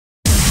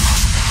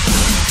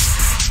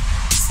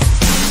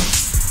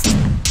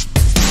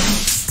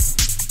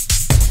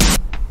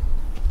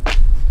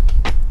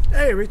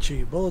Hey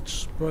Richie,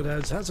 Bullets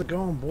Broadheads, how's it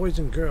going, boys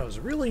and girls?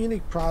 A really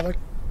unique product.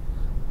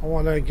 I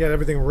want to get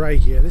everything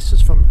right here. This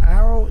is from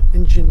Arrow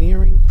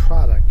Engineering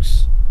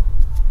Products.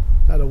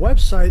 Now the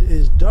website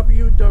is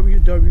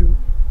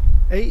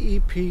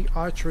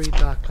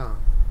www.aeparchery.com.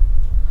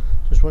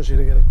 Just want you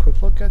to get a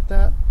quick look at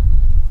that.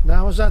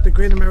 Now I was at the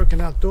Great American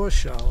Outdoor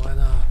Show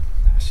and I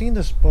seen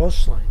this bow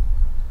sling.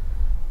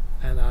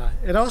 And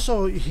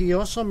he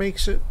also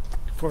makes it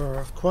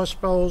for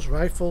crossbows,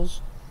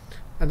 rifles,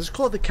 and it's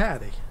called the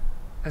Caddy.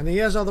 And he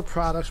has other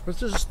products, but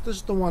this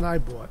is the one I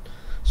bought.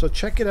 So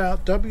check it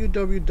out,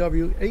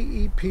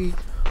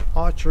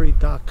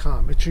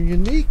 www.aeparchery.com. It's a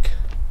unique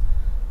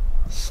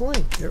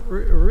sling. It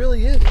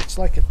really is. It's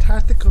like a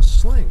tactical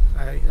sling.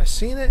 I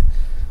seen it,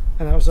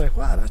 and I was like,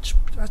 wow, that's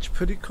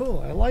pretty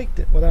cool. I liked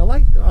it.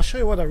 I'll show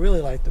you what I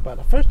really liked about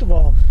it. First of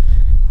all,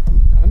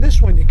 on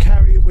this one, you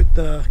carry it with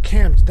the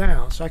cams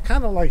down, so I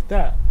kind of like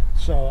that.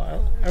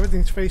 So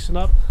everything's facing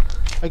up.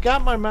 I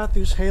got my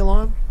Matthews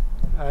Halon.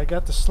 I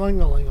got the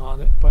Sling-a-ling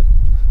on it, but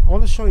I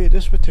want to show you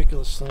this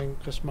particular sling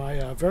because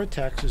my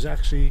Vertex is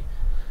actually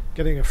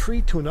getting a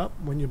free tune-up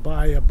when you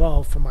buy a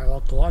bow from my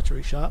local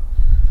archery shop.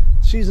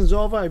 Season's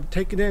over, I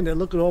take it in, they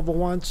look it over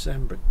once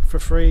and for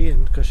free,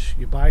 and because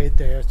you buy it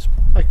there, it's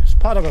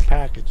part of a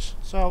package.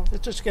 So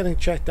it's just getting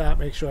checked out,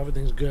 make sure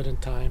everything's good in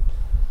time.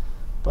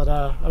 But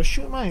I was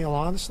shooting my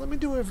Halon, so let me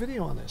do a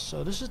video on this.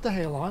 So this is the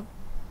Halon,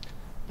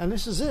 and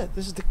this is it.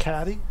 This is the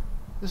Caddy.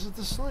 This is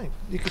the sling.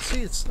 You can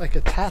see it's like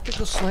a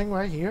tactical sling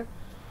right here.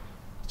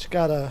 It's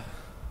got a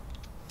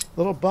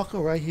little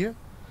buckle right here.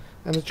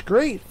 And it's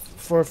great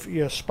for if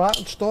you're spot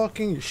and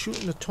stalking, you're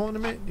shooting a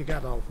tournament, you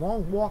got a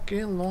long walk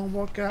in, long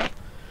walk out.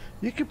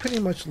 You can pretty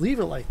much leave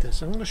it like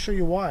this. I'm going to show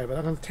you why, but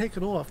I'm going to take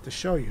it off to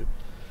show you.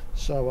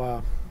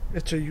 So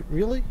it's a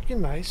really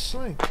nice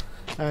sling.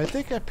 I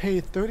think I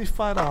paid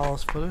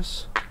 $35 for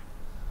this.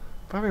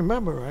 If I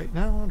remember right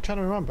now, I'm trying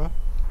to remember.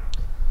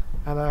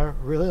 And I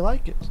really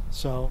like it.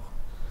 So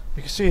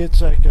you can see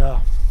it's like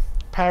a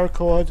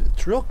paracord.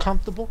 It's real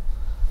comfortable.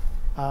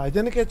 I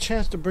didn't get a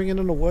chance to bring it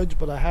in the woods,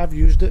 but I have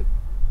used it.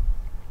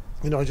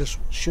 You know, just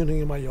shooting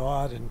in my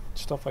yard and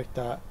stuff like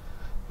that.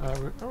 I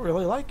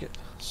really like it.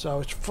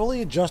 So it's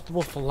fully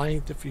adjustable for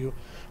length. If you,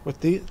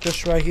 with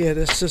this right here,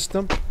 this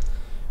system,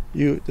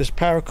 this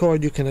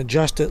paracord, you can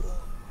adjust it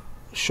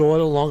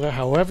shorter, longer,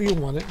 however you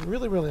want it.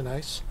 Really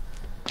nice.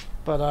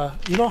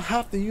 But you don't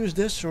have to use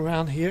this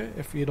around here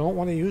if you don't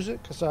want to use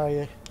it, because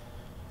I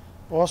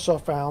also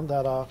found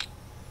that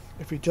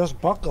if you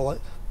just buckle it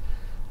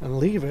and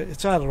leave it,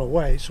 it's out of the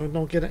way, so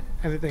don't get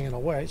anything in the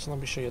way. So let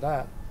me show you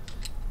that.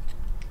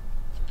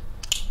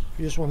 If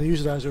you just want to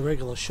use it as a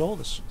regular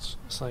shoulder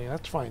sling,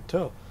 that's fine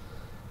too.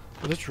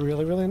 But it's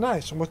really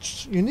nice. And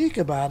what's unique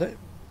about it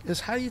is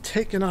how you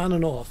take it on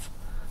and off.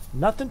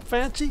 Nothing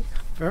fancy,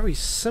 very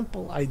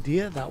simple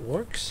idea that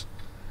works,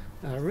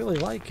 and I really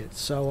like it.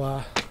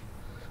 So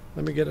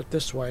let me get it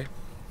this way.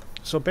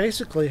 So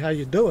basically how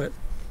you do it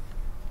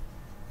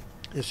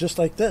is just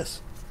like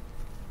this.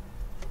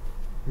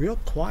 Real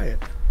quiet.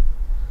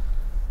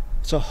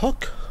 It's a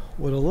hook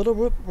with a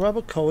little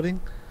rubber coating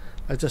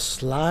that just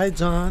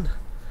slides on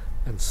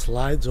and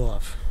slides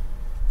off.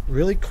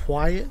 Really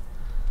quiet.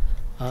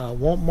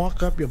 Won't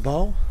mark up your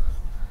bow.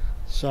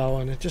 So,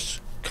 and it just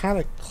kind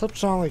of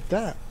clips on like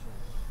that.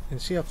 And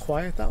see how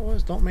quiet that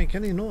was? Don't make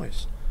any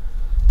noise.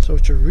 So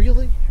it's a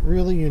really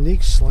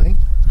unique sling.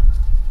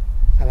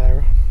 And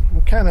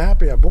I'm kind of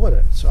happy I bought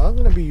it. So I'm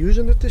going to be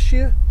using it this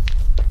year.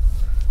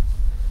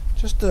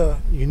 Just a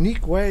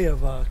unique way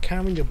of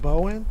carrying your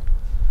bow in.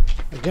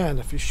 Again,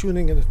 if you're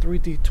shooting in a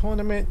 3D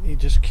tournament, you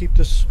just keep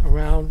this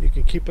around. You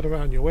can keep it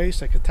around your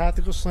waist like a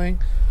tactical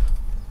sling.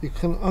 You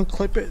can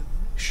unclip it,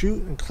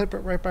 shoot, and clip it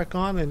right back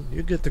on, and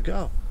you're good to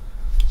go.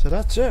 So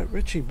that's it,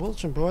 Richie,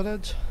 Bullets and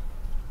Broadheads.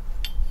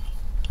 I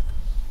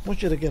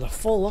want you to get a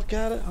full look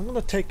at it. I'm going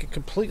to take it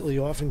completely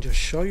off and just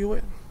show you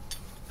it,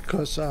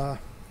 because I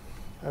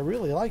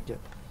really like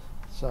it.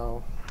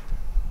 So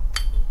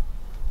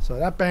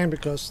that banged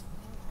because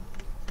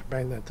I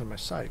banged that to my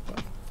sight,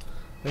 but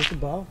there's the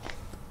bow.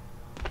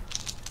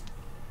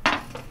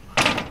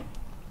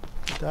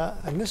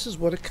 And this is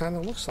what it kind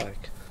of looks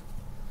like.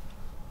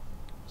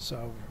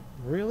 So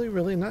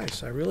really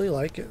nice. I really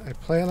like it. I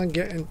plan on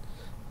getting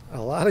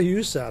a lot of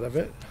use out of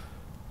it,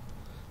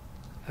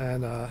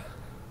 and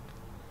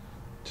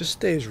just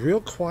stays real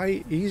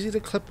quiet, easy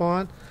to clip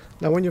on.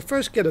 Now when you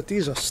first get it,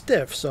 these are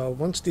stiff, so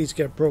once these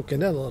get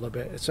broken in a little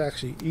bit, it's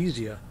actually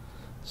easier.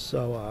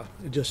 So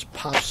it just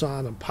pops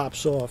on and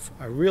pops off.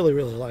 I really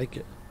like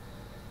it.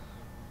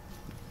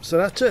 So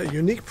that's it.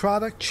 Unique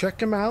product. Check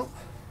them out.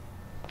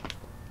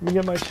 Let me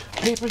get my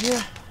paper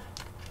here.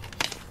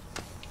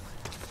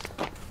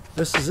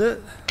 This is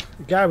it.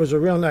 The guy was a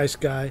real nice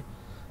guy.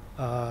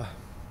 I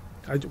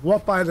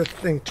walked by the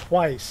thing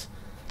twice,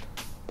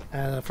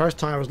 and the first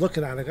time I was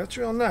looking at it, that's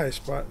real nice.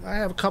 But I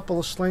have a couple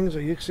of slings.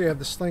 You can see I have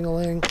the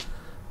Sling-a-ling.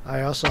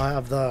 I also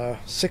have the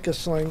Sika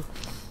sling,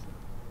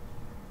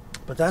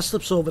 but that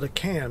slips over the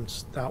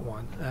cams, that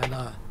one. And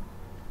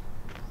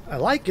I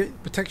like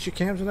it, protects your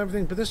cams and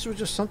everything, but this was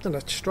just something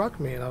that struck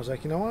me, and I was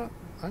like, you know what,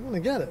 I'm going to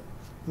get it.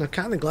 And I'm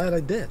kind of glad I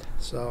did.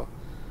 So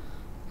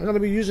I'm going to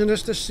be using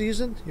this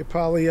season. You'll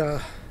probably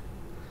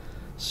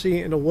see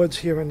it in the woods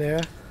here and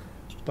there,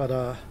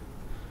 but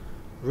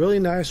really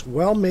nice,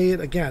 well made.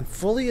 Again,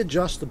 fully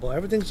adjustable.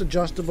 Everything's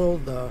adjustable.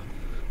 The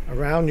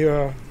around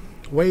your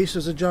waist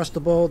is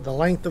adjustable. The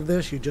length of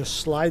this, you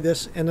just slide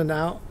this in and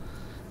out,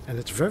 and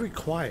it's very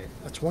quiet.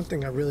 That's one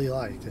thing I really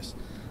like. There's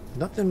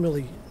nothing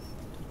really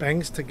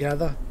bangs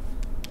together.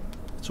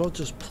 It's all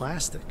just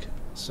plastic.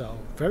 So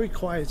very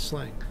quiet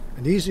sling,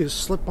 and easy to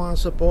slip on,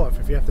 slip off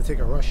if you have to take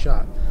a rush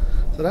shot.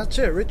 So that's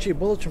it, Richie,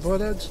 Bullets and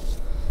Broadheads.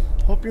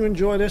 Hope you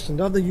enjoy this.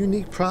 Another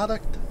unique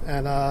product,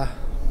 and I'm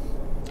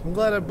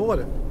glad I bought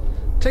it.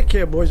 Take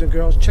care, boys and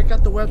girls. Check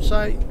out the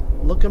website.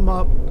 Look him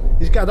up.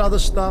 He's got other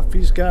stuff.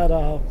 He's got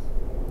a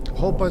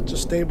whole bunch of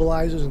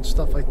stabilizers and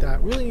stuff like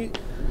that. Really,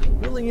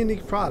 really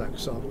unique product.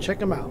 So check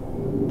him out.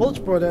 Bullets,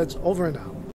 Broadheads, over and out.